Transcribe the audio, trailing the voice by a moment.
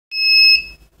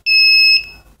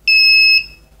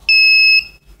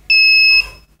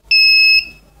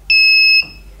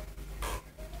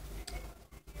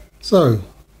So,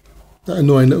 that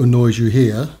annoying little noise you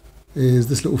hear is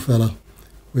this little fella,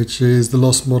 which is the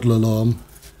lost model alarm.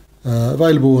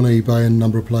 Available on eBay in a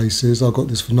number of places. I got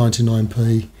this for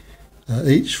 99p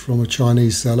each from a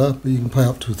Chinese seller, but you can pay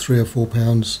up to £3 or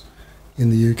 £4 in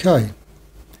the UK.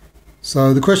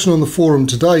 So the question on the forum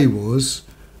today was,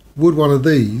 would one of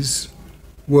these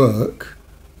work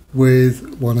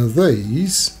with one of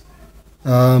these,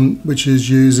 which is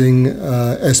using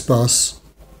S.Bus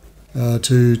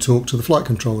to talk to the flight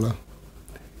controller?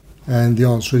 And the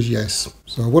answer is yes.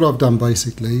 So what I've done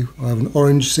basically, I have an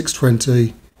Orange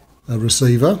R620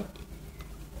 receiver,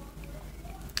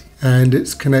 and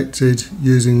it's connected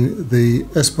using the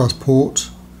S.Bus port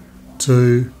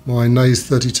to my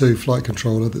NAS32 flight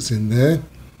controller that's in there,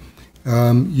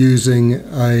 using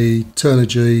a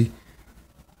Turnigy,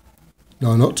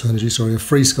 no not Turnigy, sorry, a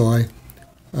FreeSky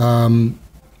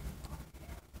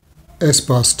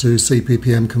S.Bus to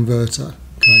CPPM converter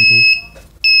cable.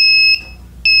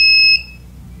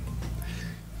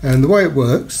 And the way it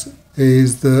works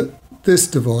is that this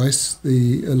device,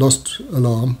 the lost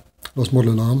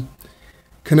model alarm,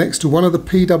 connects to one of the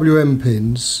PWM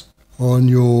pins on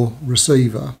your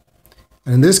receiver.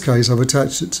 And in this case, I've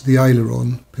attached it to the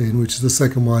aileron pin, which is the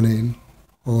second one in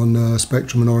on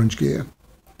Spectrum and Orange gear.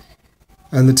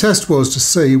 And the test was to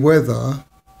see whether,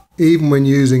 even when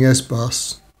using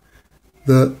S.Bus,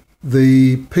 that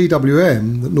the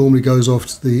PWM that normally goes off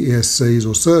to the ESCs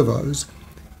or servos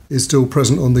is still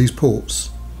present on these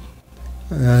ports.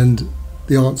 And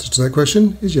the answer to that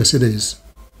question is yes, it is.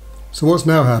 So what's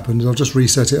now happened is I've just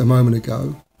reset it a moment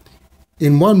ago.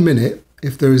 In 1 minute,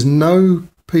 if there is no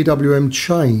PWM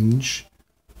change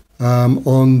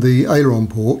on the aileron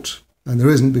port, and there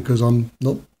isn't because I'm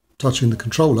not touching the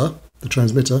controller, the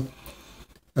transmitter,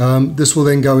 this will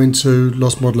then go into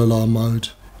lost model alarm mode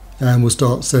and will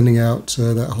start sending out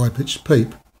that high-pitched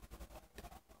peep.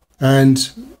 And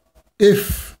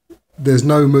if there's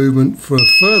no movement for a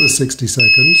further 60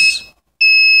 seconds,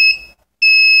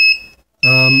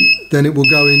 then it will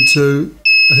go into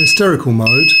a hysterical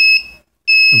mode,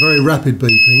 a very rapid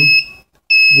beeping,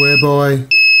 whereby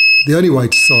the only way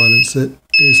to silence it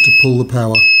is to pull the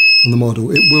power from the model.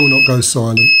 It will not go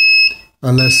silent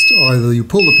unless either you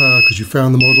pull the power because you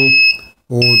found the model,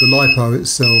 or the LiPo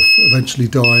itself eventually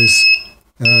dies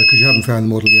because you haven't found the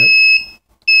model yet.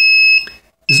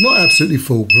 It's not absolutely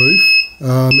foolproof.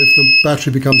 If the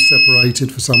battery becomes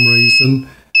separated for some reason,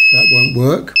 that won't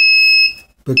work.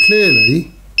 But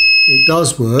clearly, it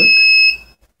does work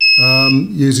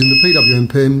using the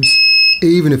PWM pins,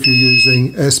 even if you're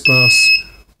using S.Bus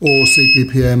or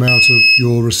CPPM out of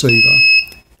your receiver.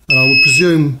 And I would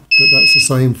presume that that's the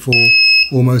same for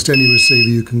almost any receiver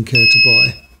you can care to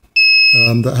buy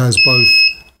that has both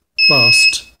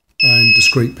bus and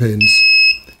discrete pins.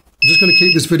 I'm just going to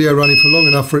keep this video running for long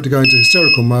enough for it to go into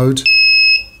hysterical mode,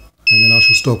 and then I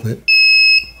shall stop it.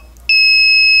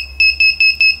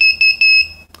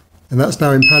 And that's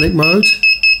now in panic mode,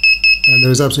 and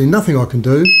there is absolutely nothing I can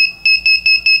do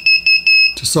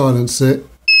to silence it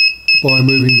by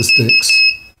moving the sticks,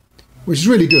 which is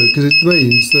really good because it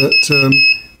means that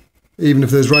even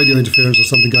if there's radio interference or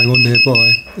something going on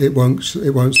nearby, it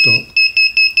won't stop.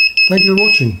 Thank you for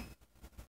watching.